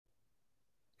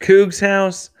Coogs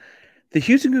House. The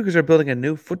Houston Cougars are building a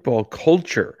new football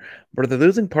culture, but they're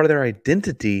losing part of their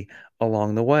identity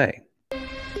along the way.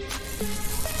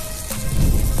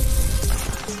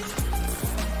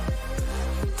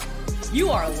 You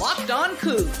are Locked On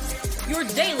Cougs, your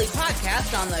daily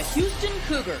podcast on the Houston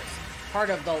Cougars,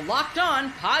 part of the Locked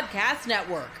On Podcast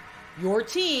Network, your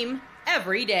team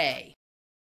every day.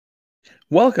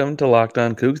 Welcome to Locked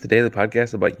On Cougs, the daily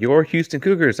podcast about your Houston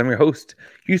Cougars. I'm your host,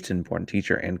 Houston-born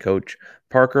teacher and coach,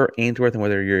 Parker Ainsworth. And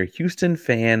whether you're a Houston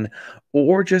fan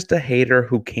or just a hater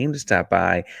who came to stop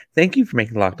by, thank you for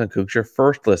making Locked On Cougs your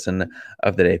first listen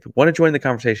of the day. If you want to join the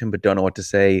conversation but don't know what to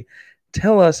say,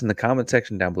 tell us in the comment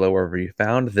section down below wherever you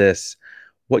found this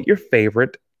what your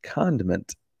favorite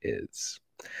condiment is.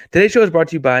 Today's show is brought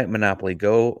to you by Monopoly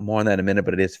Go. More on that in a minute,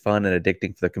 but it is fun and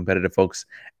addicting for the competitive folks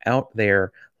out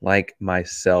there like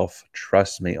myself.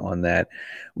 Trust me on that.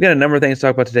 We got a number of things to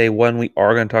talk about today. One, we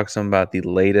are going to talk some about the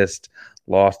latest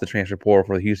loss to the transfer portal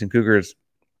for the Houston Cougars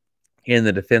in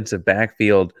the defensive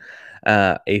backfield.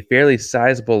 A fairly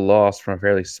sizable loss from a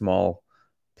fairly small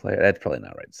player. That's probably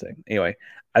not right to say. Anyway,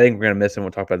 I think we're going to miss him.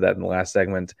 We'll talk about that in the last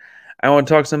segment. I want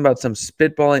to talk some about some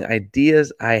spitballing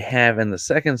ideas I have in the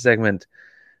second segment,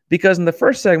 because in the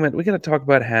first segment, we're going to talk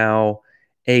about how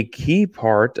a key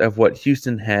part of what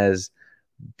Houston has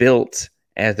built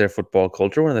as their football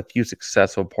culture, one of the few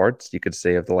successful parts, you could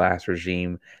say, of the last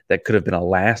regime that could have been a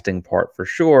lasting part for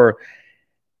sure,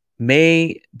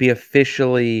 may be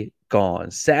officially gone.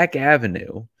 Sack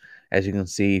Avenue, as you can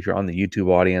see if you're on the YouTube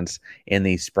audience, in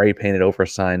the spray-painted over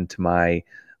sign to my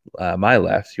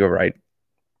left, you're right.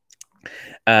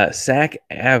 Sack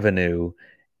Avenue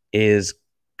is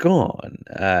gone.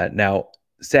 Now,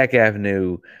 Sack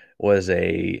Avenue was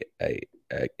an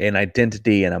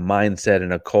identity and a mindset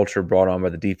and a culture brought on by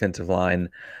the defensive line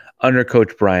under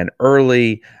Coach Brian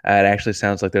Early. It actually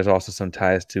sounds like there's also some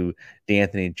ties to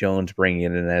D'Anthony Jones bringing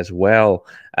it in as well.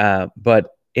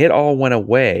 But it all went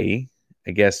away,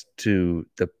 I guess, to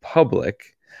the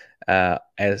public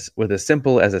as with as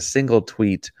simple as a single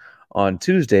tweet on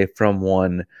Tuesday from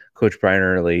one Coach Brian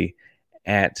Early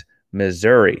at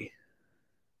Missouri.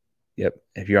 Yep,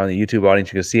 if you're on the YouTube audience,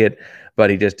 you can see it. But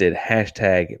he just did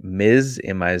hashtag Miz,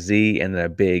 M-I-Z, and then a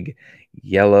big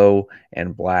yellow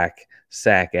and black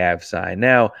Sack Av sign.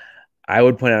 Now, I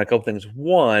would point out a couple things.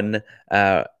 One,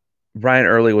 Brian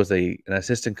Early was an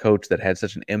assistant coach that had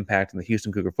such an impact on the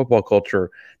Houston Cougar football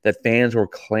culture that fans were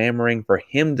clamoring for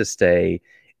him to stay,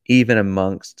 even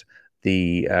amongst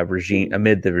the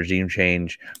amid the regime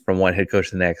change from one head coach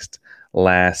to the next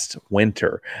last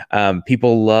winter.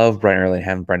 People love Brian Early and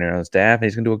having Brian Early on staff, and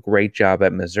he's going to do a great job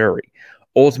at Missouri.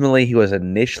 Ultimately, he was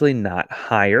initially not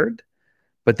hired,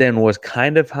 but then was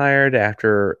kind of hired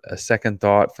after a second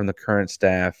thought from the current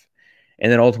staff,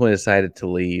 and then ultimately decided to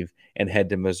leave and head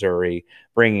to Missouri,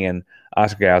 bringing in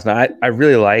Oscar Gals. Now, I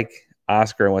really like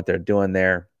Oscar and what they're doing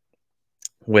there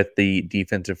with the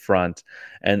defensive front,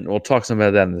 and we'll talk some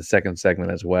about that in the second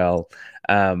segment as well.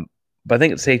 But I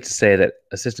think it's safe to say that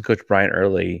assistant coach Brian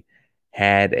Early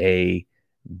had a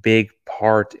big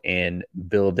part in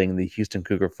building the Houston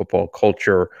Cougar football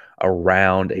culture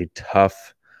around a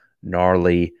tough,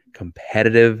 gnarly,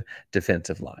 competitive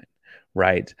defensive line,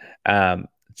 right?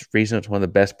 It's the reason it's one of the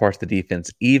best parts of the defense.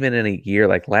 Even in a year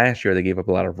like last year, they gave up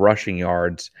a lot of rushing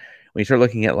yards. When you start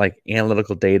looking at like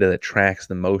analytical data that tracks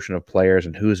the motion of players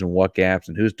and who's in what gaps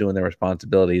and who's doing their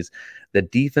responsibilities, the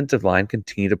defensive line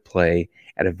continue to play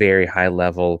at a very high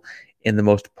level in the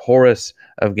most porous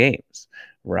of games,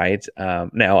 right?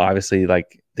 Now, obviously,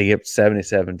 like they gave up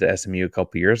 77 to SMU a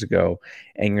couple years ago,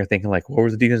 and you're thinking like, what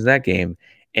was the defense in that game?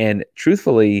 And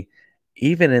truthfully,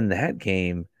 even in that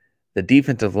game, the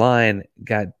defensive line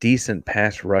got decent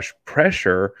pass rush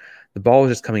pressure. The ball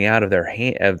was just coming out of their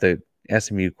hand, of the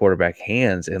SMU quarterback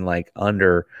hands, in like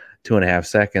under 2.5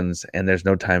 seconds, and there's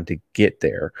no time to get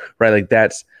there, right? Like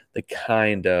that's the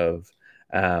kind of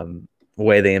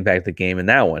way they impact the game in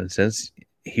that one, since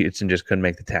Houston just couldn't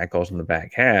make the tackles in the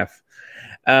back half.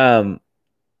 Now,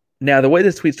 the way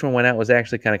this tweet storm went out was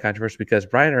actually kind of controversial because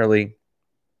Brian Early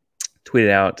tweeted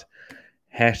out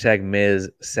hashtag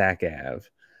Ms. Sack Av.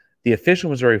 The official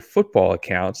Missouri football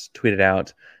accounts tweeted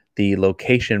out the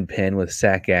location pin with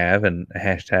Sack Av and a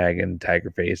hashtag and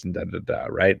tiger face and da-da-da,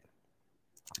 right?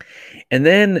 And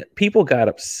then people got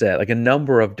upset. Like a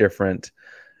number of different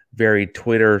very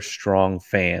Twitter strong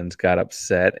fans got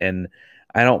upset. And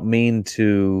I don't mean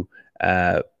to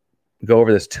go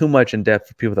over this too much in depth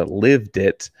for people that lived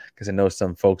it, because I know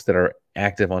some folks that are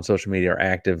active on social media are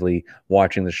actively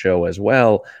watching the show as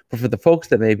well. But for the folks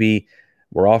that maybe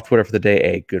were off Twitter for the day,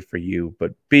 A, good for you,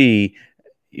 but B,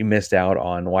 you missed out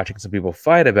on watching some people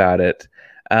fight about it.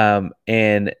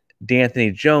 And D'Anthony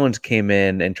Jones came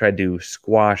in and tried to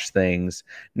squash things.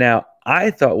 Now, I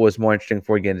thought was more interesting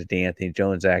before we get into D'Anthony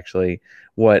Jones, actually,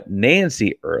 what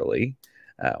Nancy Early,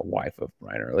 wife of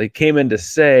Brian Early, came in to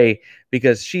say,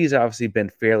 because she's obviously been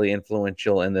fairly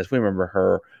influential in this. We remember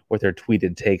her with her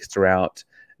tweeted takes throughout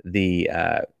the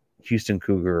Houston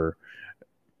Cougar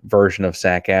version of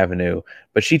Sack Avenue,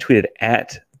 but she tweeted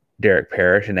at Derek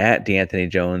Parrish and at D'Anthony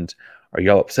Jones, "Are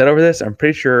y'all upset over this?" I'm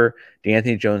pretty sure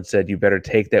D'Anthony Jones said, "You better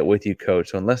take that with you, coach."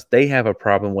 So unless they have a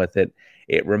problem with it,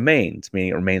 it remains, meaning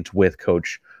it remains with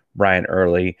Coach Brian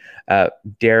Early.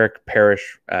 Derek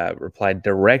Parrish replied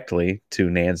directly to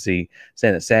Nancy,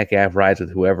 saying that Sack Ave rides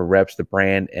with whoever reps the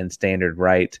brand and standard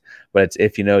right, but it's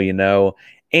if you know, you know.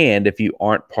 And if you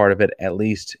aren't part of it, at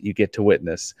least you get to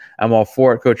witness. I'm all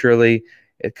for it, Coach Early,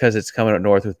 because it's coming up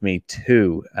north with me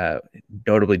too.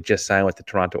 Notably just signed with the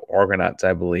Toronto Argonauts,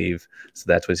 I believe. So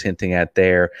that's what he's hinting at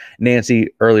there. Nancy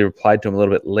Early replied to him a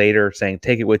little bit later saying,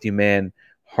 "Take it with you, man.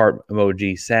 Heart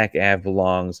emoji. Sack Ave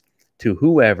belongs to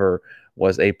whoever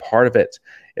was a part of it.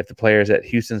 If the players at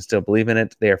Houston still believe in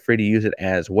it, they are free to use it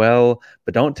as well.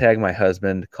 But don't tag my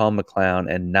husband, call him a clown,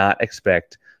 and not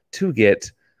expect to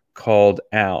get called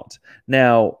out."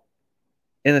 Now,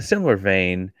 in a similar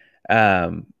vein,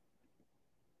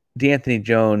 D'Anthony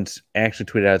Jones actually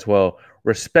tweeted out as well,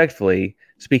 respectfully,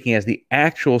 speaking as the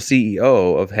actual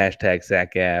CEO of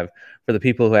 #SackAv, for the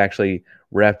people who actually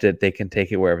repped it, they can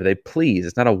take it wherever they please.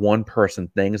 It's not a one-person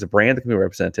thing. It's a brand that can be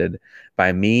represented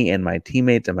by me and my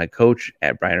teammates and my coach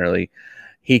at Brian Early.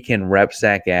 He can rep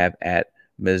SackAv at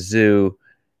Mizzou.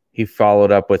 He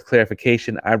followed up with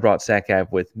clarification. "I brought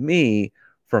SackAv with me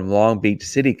from Long Beach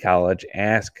City College.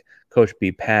 Ask Coach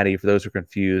B. Patty for those who are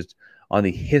confused on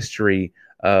the history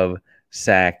of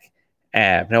Sack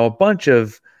Ave." Now, a bunch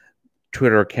of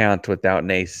Twitter accounts without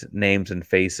names and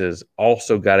faces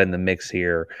also got in the mix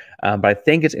here. But I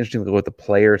think it's interesting to look at what the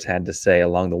players had to say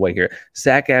along the way here.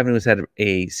 Sack Avenue has had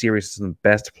a series of some of the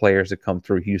best players that come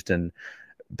through Houston.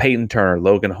 Peyton Turner,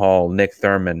 Logan Hall, Nick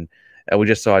Thurman. We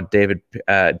just saw Derek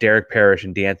Parrish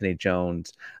and D'Anthony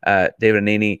Jones, David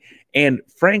Anini. And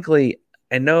frankly,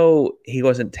 I know he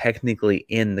wasn't technically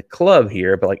in the club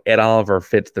here, but like Ed Oliver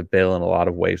fits the bill in a lot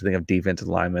of ways. Think of defensive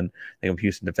linemen, think of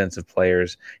Houston defensive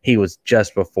players. He was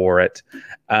just before it.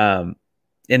 And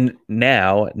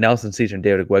now Nelson Caesar and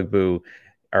David Agwegbu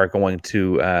are going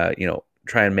to,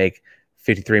 try and make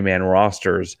 53-man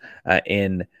rosters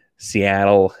in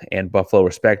Seattle and Buffalo,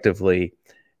 respectively.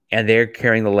 And they're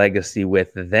carrying the legacy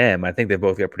with them. I think they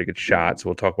both got pretty good shots.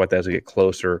 We'll talk about that as we get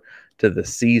closer to the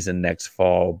season next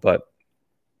fall. But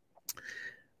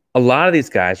a lot of these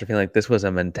guys are feeling like this was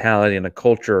a mentality and a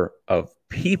culture of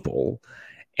people.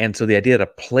 And so the idea that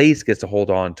a place gets to hold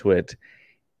on to it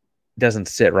doesn't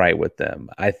sit right with them.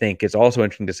 I think it's also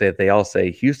interesting to say that they all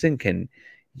say Houston can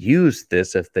use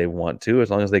this if they want to, as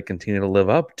long as they continue to live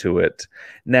up to it.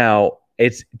 Now,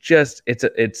 it's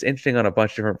interesting on a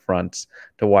bunch of different fronts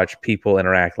to watch people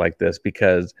interact like this,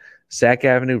 because Sack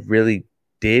Avenue really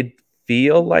did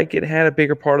feel like it had a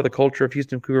bigger part of the culture of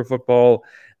Houston Cougar football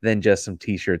than just some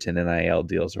T-shirts and NIL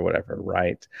deals or whatever,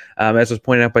 right? As was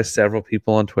pointed out by several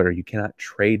people on Twitter, you cannot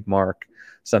trademark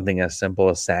something as simple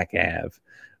as Sack Ave,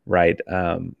 right?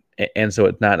 And so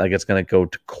it's not like it's going to go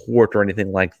to court or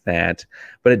anything like that.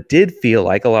 But it did feel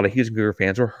like a lot of Houston Cougar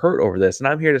fans were hurt over this. And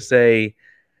I'm here to say,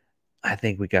 I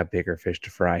think we got bigger fish to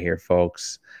fry here,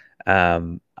 folks. I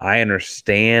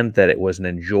understand that it was an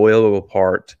enjoyable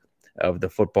part of the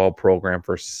football program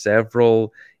for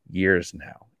several years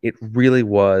now. It really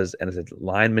was. And as a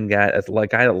lineman guy, as a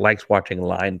guy that likes watching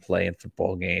line play in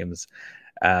football games,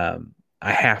 I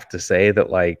have to say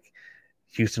that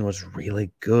Houston was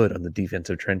really good on the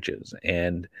defensive trenches,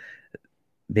 and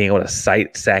being able to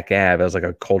cite Sack Ave as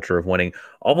a culture of winning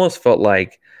almost felt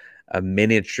like a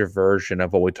miniature version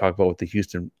of what we talk about with the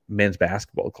Houston men's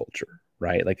basketball culture,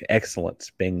 right? Like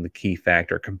excellence being the key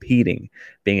factor, competing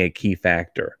being a key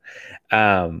factor.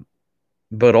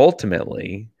 But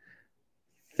ultimately,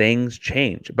 things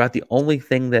change. About the only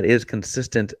thing that is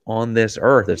consistent on this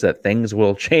earth is that things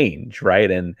will change, right?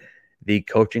 And the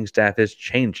coaching staff is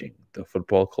changing. The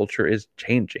football culture is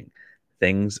changing.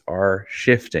 Things are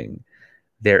shifting.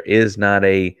 There is not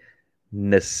a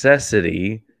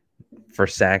necessity for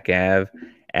Sack Ave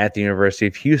at the University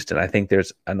of Houston. I think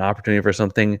there's an opportunity for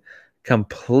something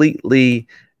completely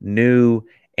new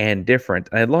and different.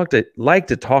 And I'd like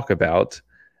to talk about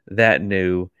that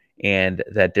new and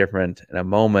that different in a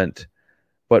moment.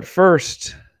 But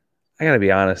first, I got to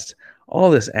be honest,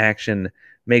 all this action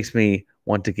makes me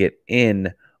want to get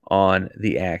in on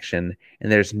the action.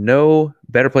 And there's no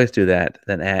better place to do that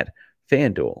than at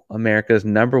FanDuel, America's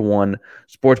 #1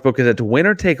 sportsbook, is it's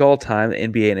winner take all time,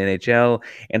 NBA and NHL,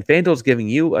 and FanDuel is giving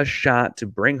you a shot to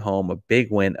bring home a big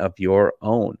win of your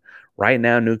own. Right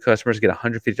now, new customers get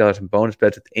 $150 in bonus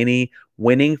bets with any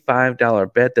winning $5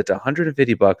 bet. That's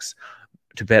 $150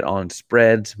 to bet on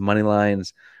spreads, money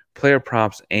lines, player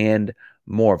props, and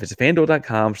more. Visit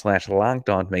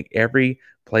FanDuel.com/lockedon to make every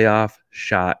playoff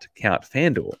shot count.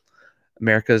 FanDuel,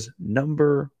 America's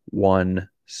 #1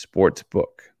 sports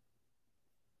book.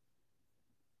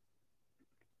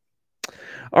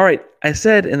 All right, I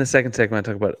said in the second segment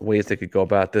I talk about ways they could go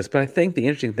about this, but I think the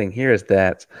interesting thing here is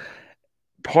that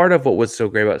part of what was so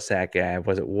great about Sac Ave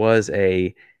was it was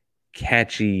a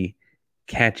catchy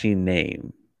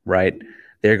name, right?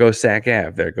 There goes Sac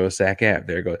Ave. There goes Sac Ave.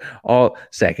 There goes all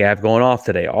Sac Ave going off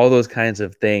today. All those kinds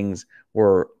of things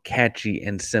were catchy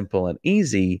and simple and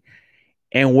easy.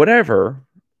 And whatever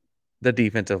the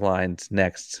defensive line's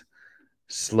next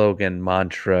slogan,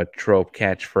 mantra, trope,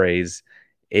 catchphrase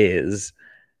is,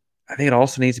 I think it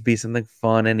also needs to be something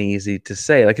fun and easy to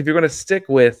say. Like if you're going to stick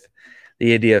with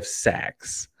the idea of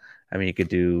sacks, I mean, you could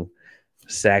do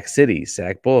Sac City,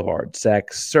 Sac Boulevard,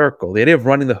 Sac Circle. The idea of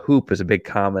running the hoop is a big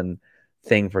common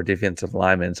thing for defensive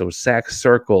linemen. So Sac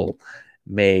Circle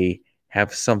may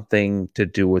have something to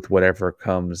do with whatever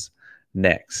comes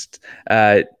next.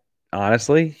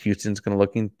 Honestly, Houston's going to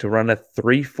looking to run a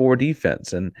 3-4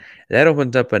 defense, and that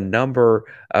opens up a number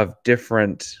of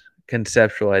different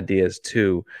conceptual ideas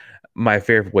too. My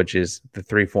favorite, which is the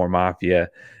 3-4 Mafia,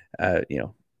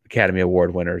 Academy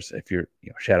Award winners. If you're,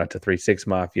 shout out to 3-6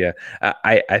 Mafia.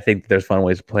 I think there's fun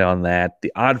ways to play on that.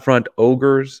 The odd front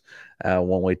ogres,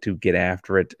 one way to get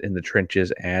after it in the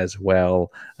trenches as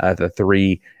well. The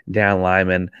 3 down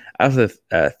linemen, also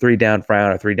the 3 down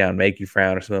frown or 3 down make you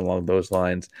frown or something along those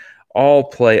lines, all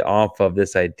play off of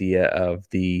this idea of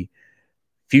the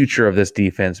future of this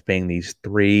defense being these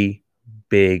 3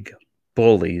 big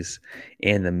bullies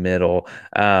in the middle.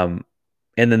 And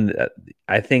then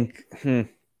I think,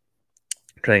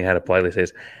 trying how to politely say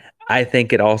this, I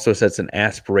think it also sets an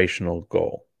aspirational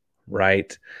goal,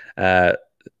 right?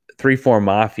 3-4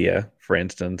 Mafia, for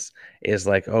instance, is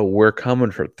like, oh, we're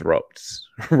coming for throats,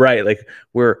 right? Like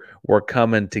we're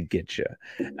coming to get you.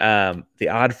 The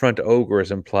odd front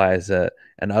ogres implies an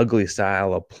ugly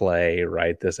style of play,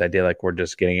 right? This idea like we're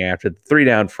just getting after. The 3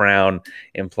 down frown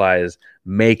implies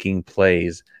making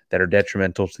plays that are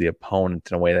detrimental to the opponent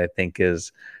in a way that I think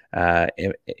is,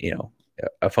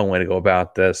 a fun way to go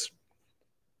about this.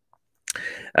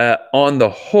 On the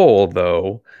whole,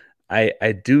 though,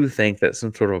 I do think that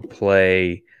some sort of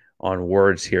play on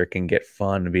words here can get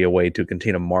fun and be a way to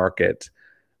continue to market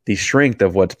the strength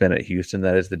of what's been at Houston,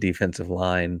 that is the defensive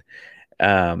line,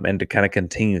 and to kind of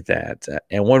continue that.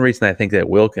 And one reason I think that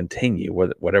will continue,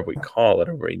 whatever we call it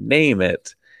or we name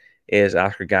it, is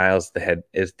Oscar Giles,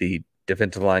 is the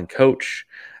defensive line coach.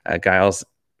 Giles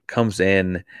comes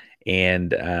in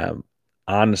and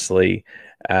honestly,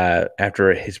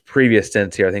 after his previous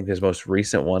stints here, I think his most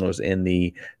recent one was in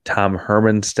the Tom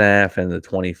Herman staff in the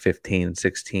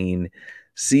 2015-16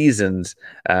 seasons.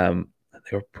 They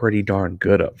were pretty darn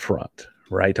good up front,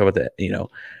 right? Talk about that,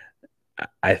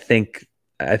 I think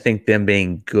them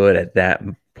being good at that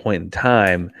point in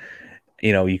time,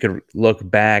 you could look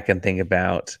back and think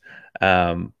about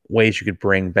ways you could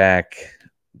bring back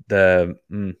the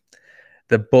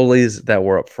bullies that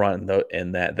were up front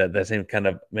and that same kind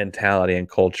of mentality and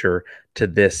culture to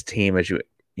this team as you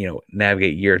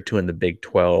navigate year 2 in the Big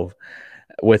 12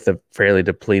 with a fairly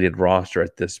depleted roster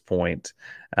at this point.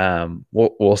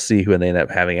 We'll see who they end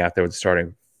up having out there with the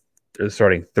starting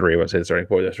 3. I would say the starting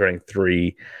 4. They're starting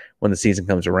 3 when the season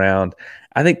comes around.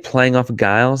 I think playing off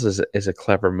Giles is a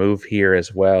clever move here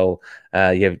as well.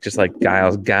 You have just like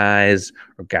Giles guys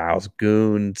or Giles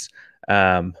goons.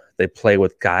 They play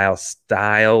with Giles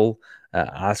style,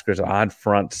 Oscar's odd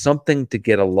front, something to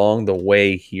get along the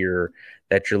way here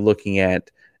that you're looking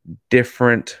at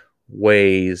different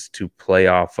ways to play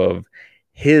off of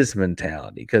his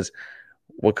mentality. Because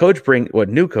what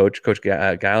new coach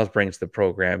Giles brings to the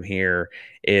program here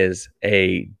is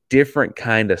a different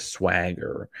kind of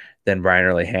swagger than Brian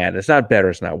Early had. It's not better,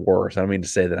 it's not worse. I don't mean to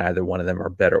say that either one of them are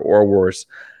better or worse,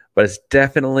 but it's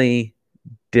definitely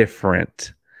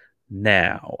different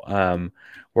now.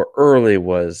 Where Early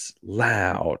was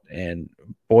loud and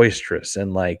boisterous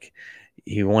and like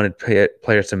he wanted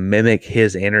players to mimic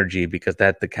his energy because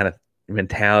that's the kind of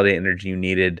mentality energy you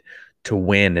needed to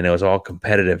win, and it was all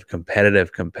competitive.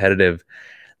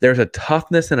 There's a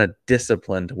toughness and a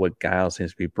discipline to what Giles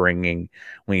seems to be bringing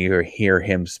when you hear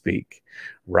him speak,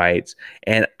 right?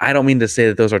 And I don't mean to say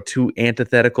that those are two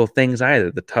antithetical things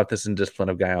either. The toughness and discipline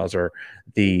of Giles are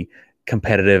the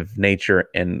competitive nature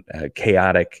and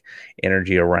chaotic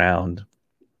energy around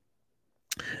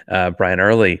Brian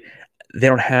Early. They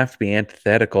don't have to be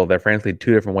antithetical. They're frankly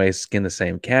two different ways to skin the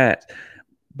same cat.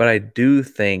 But I do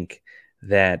think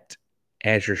that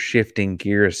as you're shifting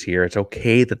gears here, it's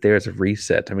okay that there's a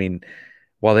reset. I mean,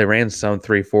 while they ran some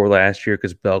 3-4 last year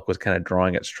because Belk was kind of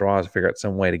drawing at straws to figure out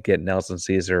some way to get Nelson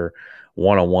Caesar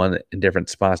one-on-one in different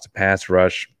spots to pass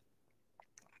rush,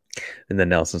 and then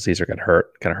Nelson Caesar got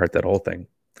hurt, kind of hurt that whole thing.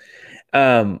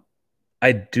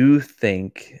 I do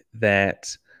think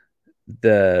that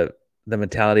the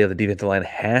mentality of the defensive line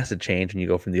has to change when you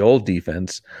go from the old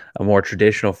defense, a more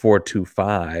traditional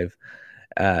 4-2-5,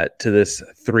 to this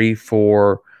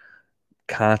 3-4,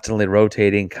 constantly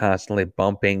rotating, constantly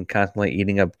bumping, constantly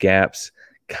eating up gaps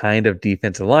kind of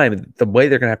defensive line. The way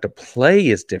they're going to have to play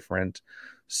is different.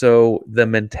 So the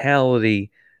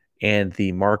mentality and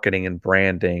the marketing and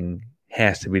branding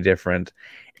has to be different.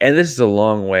 And this is a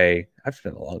long way. I've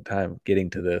spent a long time getting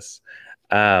to this.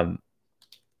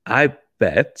 I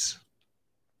bet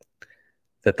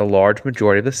that the large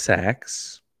majority of the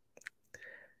sacks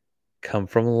come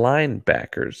from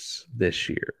linebackers this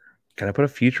year. Can I put a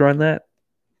future on that?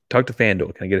 Talk to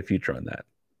FanDuel. Can I get a future on that?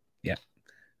 Yeah.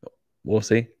 We'll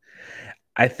see.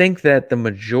 I think that the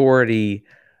majority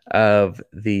of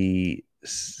the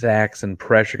sacks and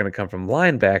pressure are going to come from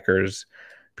linebackers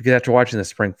because after watching the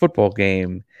spring football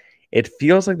game, it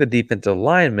feels like the defensive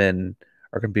linemen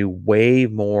are going to be way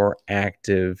more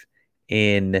active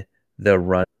in the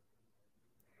run.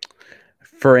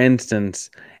 For instance,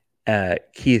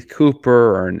 Keith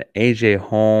Cooper or an AJ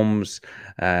Holmes,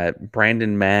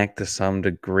 Brandon Mack to some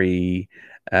degree.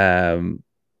 I don't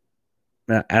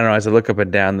know. As I look up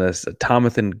and down this,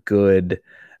 Tomathan Good,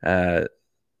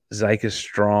 Zyka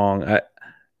Strong,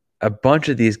 a bunch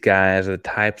of these guys are the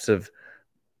types of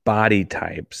body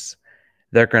types.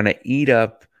 They're going to eat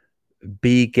up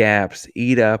B gaps,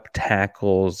 eat up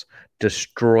tackles,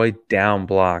 destroy down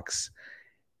blocks.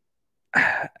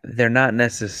 They're not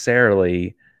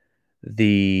necessarily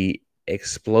the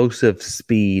explosive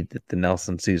speed that the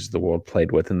Nelson Caesars of the world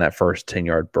played with in that first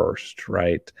 10-yard burst,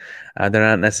 right? They're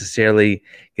not necessarily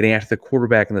getting after the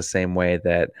quarterback in the same way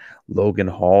that Logan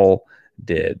Hall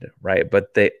did, right?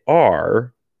 But they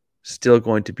are still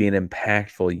going to be an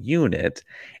impactful unit.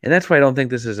 And that's why I don't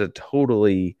think this is a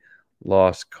totally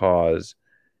lost cause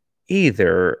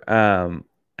either.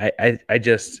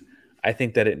 I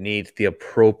think that it needs the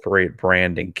appropriate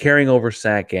branding, carrying over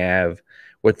Sac Ave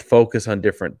with focus on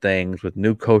different things, with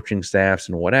new coaching staffs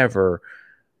and whatever,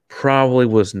 probably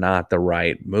was not the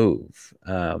right move.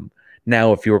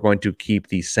 Now, if you were going to keep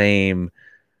the same,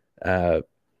 the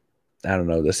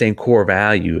same core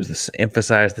values,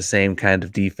 emphasize the same kind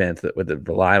of defense that would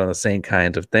rely on the same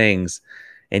kinds of things,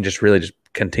 and just really just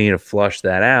continue to flush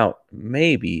that out,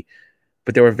 maybe.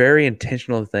 But there were very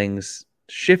intentional things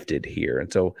shifted here,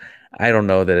 and so I don't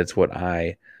know that it's what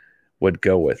I would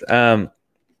go with.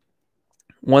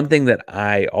 One thing that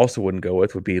I also wouldn't go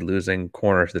with would be losing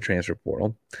corners to the transfer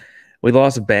portal. We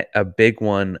lost a big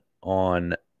one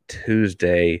on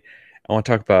Tuesday. I want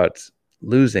to talk about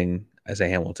losing Isaiah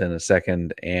Hamilton in a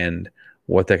second and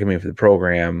what that can mean for the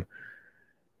program.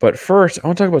 But first, I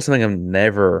want to talk about something I'm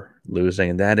never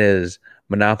losing, and that is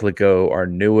Monopoly Go, our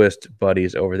newest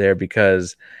buddies over there,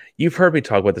 because you've heard me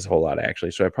talk about this a whole lot,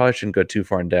 actually, so I probably shouldn't go too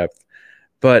far in depth.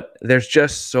 But there's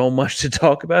just so much to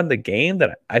talk about in the game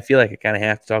that I feel like I kind of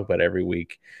have to talk about every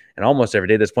week and almost every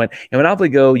day at this point. In Monopoly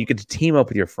Go, you get to team up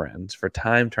with your friends for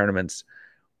time tournaments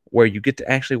where you get to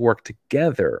actually work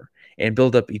together and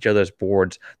build up each other's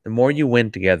boards. The more you win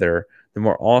together, the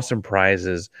more awesome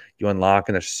prizes you unlock.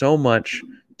 And there's so much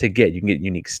to get. You can get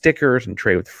unique stickers and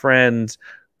trade with friends,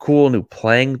 cool new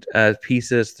playing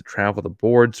pieces to travel the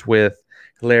boards with,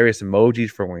 hilarious emojis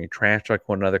for when you trash talk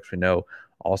one another, because we know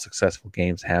all successful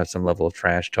games have some level of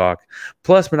trash talk.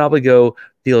 Plus, Monopoly Go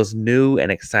feels new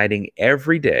and exciting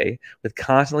every day with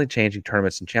constantly changing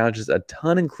tournaments and challenges. A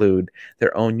ton include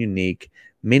their own unique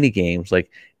mini games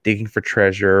like digging for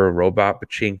treasure, robot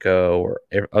pachinko, or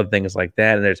other things like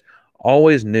that. And there's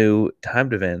always new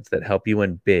timed events that help you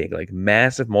win big, like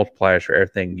massive multipliers for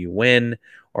everything you win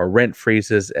or rent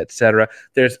freezes, etc.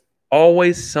 There's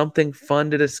always something fun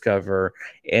to discover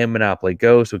in Monopoly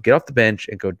Go. So get off the bench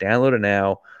and go download it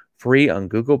now, free on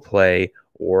Google Play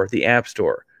or the App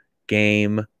Store.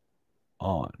 Game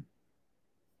on.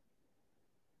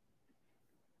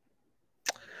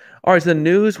 All right, so the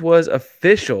news was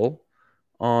official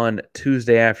on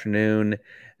Tuesday afternoon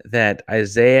that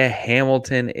Isaiah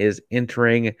Hamilton is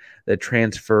entering the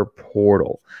transfer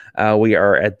portal. We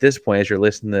are at this point, as you're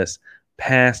listening to this,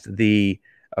 past the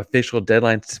official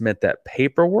deadline to submit that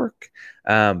paperwork.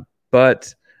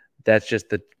 But that's just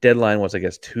the deadline was, I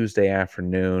guess, Tuesday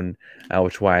afternoon,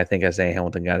 which is why I think Isaiah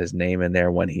Hamilton got his name in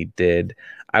there when he did.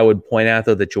 I would point out,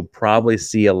 though, that you'll probably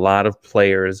see a lot of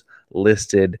players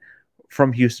listed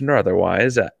from Houston or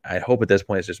otherwise. I hope at this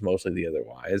point it's just mostly the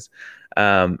otherwise,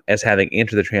 as having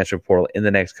entered the transfer portal in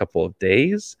the next couple of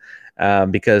days,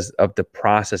 because of the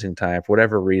processing time. For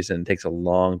whatever reason, it takes a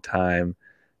long time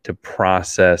to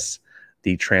process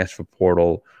the transfer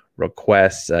portal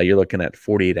requests. You're looking at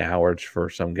 48 hours for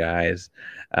some guys,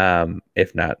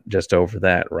 if not just over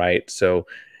that, right? So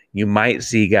you might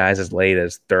see guys as late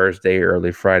as Thursday,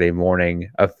 early Friday morning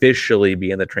officially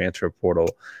be in the transfer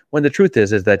portal, when the truth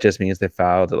is that just means they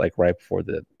filed it like right before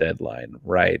the deadline,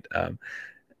 right?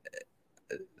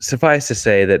 Suffice to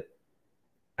say that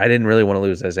I didn't really want to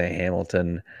lose Isaiah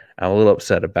Hamilton. I'm a little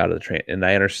upset about it, and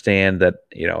I understand that,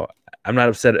 I'm not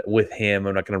upset with him.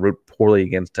 I'm not going to root poorly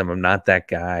against him. I'm not that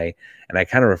guy, and I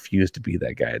kind of refuse to be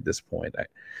that guy at this point.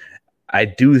 I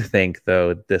do think,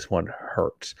 though, this one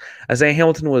hurts. Isaiah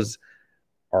Hamilton was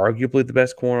arguably the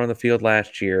best corner on the field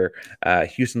last year.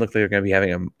 Houston looked like they're going to be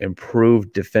having an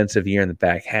improved defensive year in the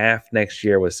back half next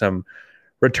year with some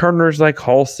returners like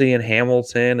Halsey and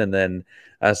Hamilton, and then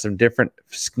some different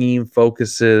scheme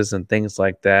focuses and things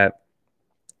like that.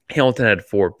 Hamilton had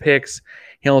 4 picks.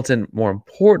 Hamilton, more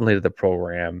importantly to the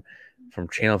program, from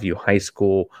Channelview High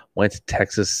School, went to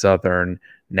Texas Southern,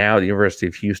 now the University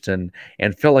of Houston,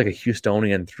 and felt like a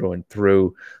Houstonian through and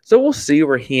through. So we'll see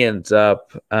where he ends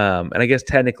up. And I guess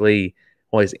technically,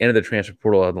 while he's entered the transfer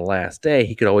portal on the last day,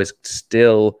 he could always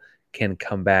still can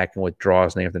come back and withdraw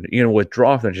his name from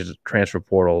the transfer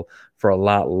portal for a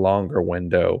lot longer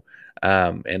window.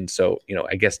 And so,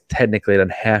 I guess technically it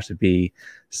doesn't have to be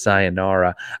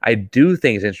sayonara. I do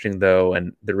think it's interesting, though,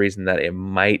 and the reason that it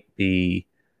might be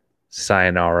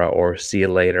sayonara or see you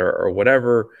later or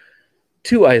whatever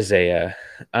to Isaiah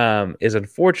is,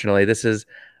 unfortunately, this is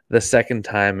the second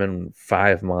time in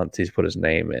 5 months he's put his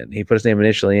name in. He put his name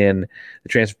initially in the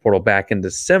transfer portal back in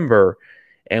December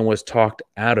and was talked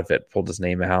out of it, pulled his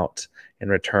name out, and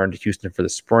returned to Houston for the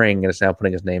spring, and is now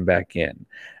putting his name back in.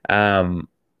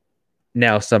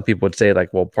 Now, some people would say,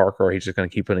 like, well, Parker, he's just going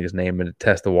to keep putting his name in to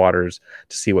test the waters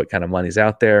to see what kind of money's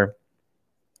out there.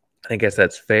 I guess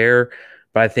that's fair,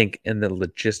 but I think in the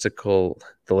logistical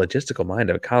mind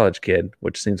of a college kid,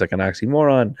 which seems like an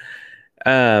oxymoron,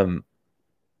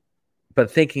 but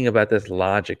thinking about this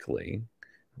logically,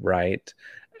 right,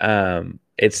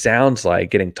 it sounds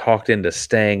like getting talked into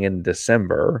staying in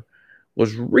December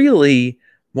was really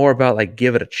more about, like,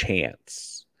 give it a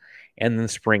chance. And then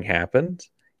spring happened.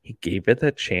 He gave it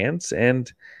that chance, and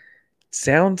it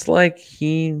sounds like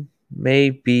he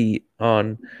may be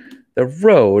on the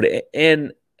road.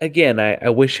 And again, I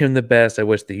wish him the best. I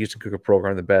wish the Houston Cougar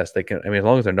program the best. As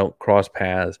long as they don't cross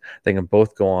paths, they can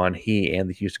both go on, he and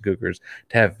the Houston Cougars,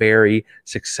 to have very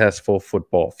successful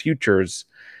football futures.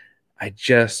 I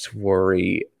just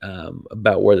worry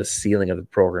about where the ceiling of the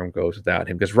program goes without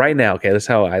him. Because right now, that's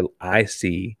how I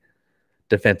see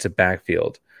defensive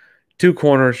backfield. 2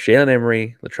 corners, Jalen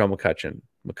Emery, Latrell McCutcheon.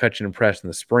 McCutcheon impressed in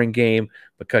the spring game.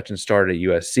 McCutcheon started at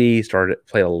USC,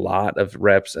 played a lot of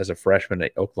reps as a freshman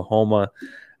at Oklahoma.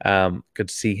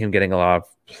 Could see him getting a lot of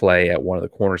play at one of the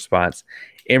corner spots.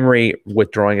 Emery,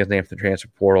 withdrawing his name from the transfer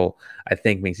portal, I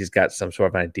think means he's got some sort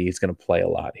of an idea. He's going to play a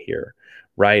lot here,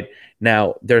 right?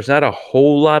 Now, there's not a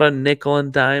whole lot of nickel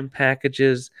and dime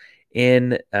packages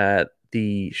in the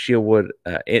Shieldwood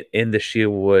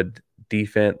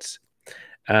defense.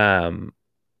 But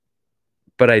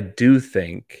I do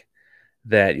think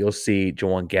that you'll see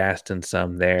Jawan Gaston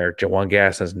some there. Jawan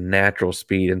Gaston's natural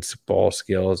speed and ball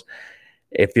skills.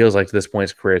 It feels like to this point in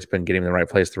his career, it's been getting in the right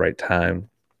place at the right time.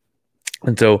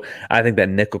 And so I think that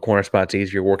nickel corner spot's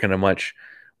easier, working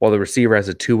while the receiver has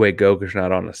a two-way go because you're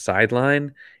not on the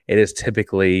sideline, it is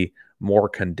typically more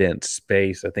condensed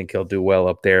space. I think he'll do well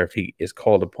up there if he is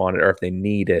called upon it or if they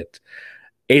need it.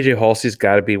 AJ Halsey's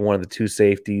got to be one of the 2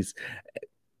 safeties.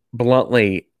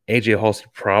 Bluntly, AJ Halsey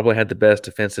probably had the best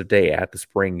defensive day at the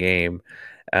spring game.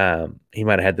 He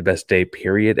might have had the best day,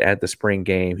 period, at the spring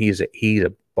game. He's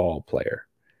a ball player.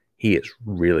 He is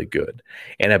really good.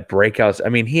 And at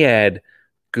breakouts, he had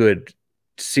good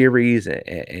series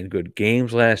and good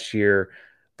games last year,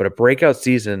 but a breakout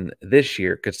season this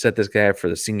year could set this guy up for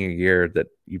the senior year that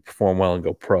you perform well and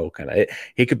go pro.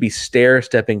 He could be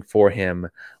stair-stepping for him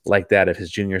like that if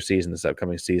his junior season, this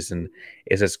upcoming season,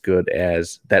 is as good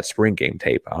as that spring game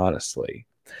tape, honestly.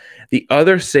 The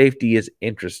other safety is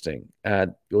interesting.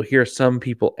 You'll hear some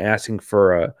people asking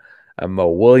for a Mo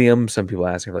Williams, some people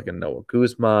asking for like a Noah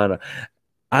Guzman.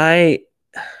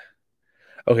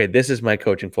 Okay, this is my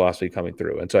coaching philosophy coming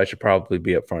through, and so I should probably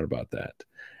be upfront about that.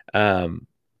 Um,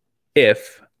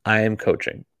 if I am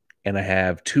coaching and I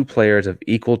have two players of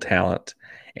equal talent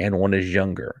and one is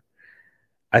younger,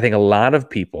 I think a lot of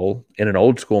people in an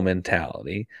old school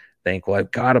mentality think, well,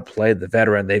 I've got to play the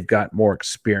veteran. They've got more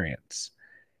experience.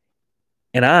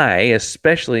 And I,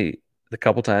 especially the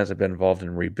couple times I've been involved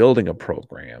in rebuilding a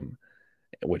program,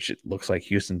 which it looks like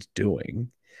Houston's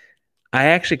doing, I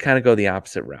actually kind of go the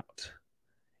opposite route.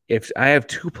 If I have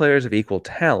two players of equal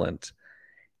talent,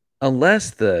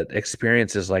 unless the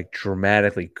experience is like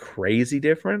dramatically crazy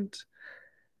different,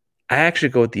 I actually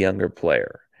go with the younger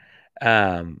player.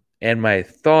 And my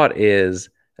thought is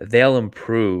they'll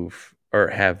improve or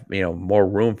have, more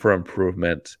room for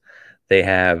improvement. They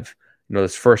have,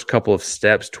 those first couple of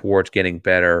steps towards getting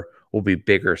better will be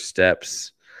bigger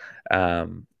steps.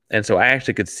 And so I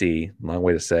actually could see, long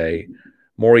way to say,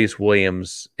 Maurice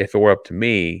Williams, if it were up to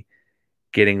me,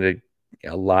 getting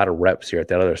a lot of reps here at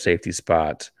that other safety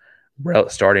spot,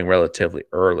 starting relatively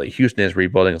early. Houston is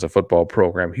rebuilding as a football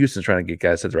program. Houston's trying to get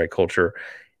guys to the right culture.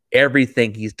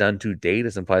 Everything he's done to date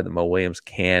has implied that Mo Williams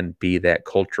can be that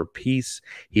culture piece.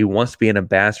 He wants to be an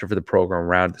ambassador for the program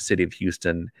around the city of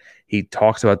Houston. He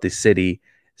talks about the city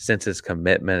since his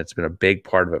commitment. It's been a big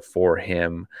part of it for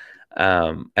him.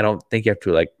 I don't think you have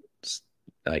to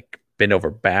like bend over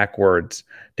backwards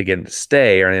to get him to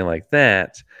stay or anything like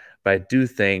that. But I do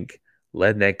think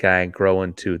letting that guy grow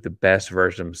into the best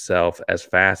version of himself as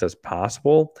fast as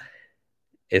possible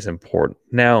is important.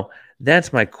 Now,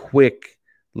 that's my quick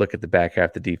look at the back half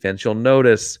of the defense. You'll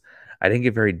notice I didn't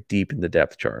get very deep in the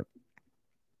depth chart.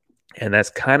 And that's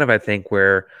kind of, I think,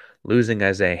 where losing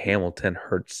Isaiah Hamilton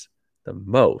hurts the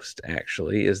most,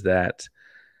 actually, is that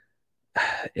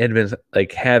it been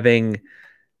like having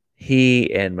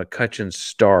he and McCutcheon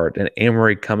start and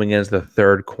Emery coming in as the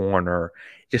third corner,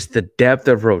 just the depth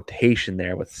of rotation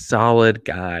there with solid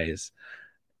guys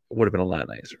would have been a lot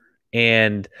nicer.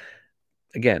 And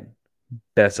again,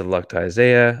 best of luck to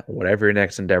Isaiah, whatever your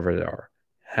next endeavors are.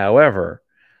 However,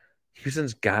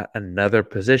 Houston's got another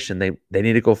position. They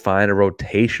need to go find a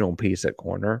rotational piece at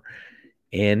corner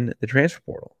in the transfer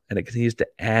portal, and it continues to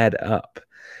add up.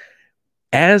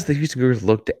 As the Houston Cougars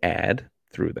look to add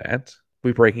through that,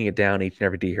 we're breaking it down each and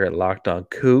every day here at Locked On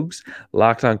Cougs.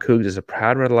 Locked On Cougs is a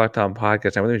proud member of the Locked On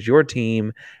podcast. And whether it's your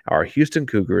team, our Houston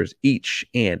Cougars, each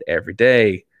and every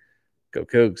day. Go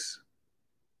Cougs.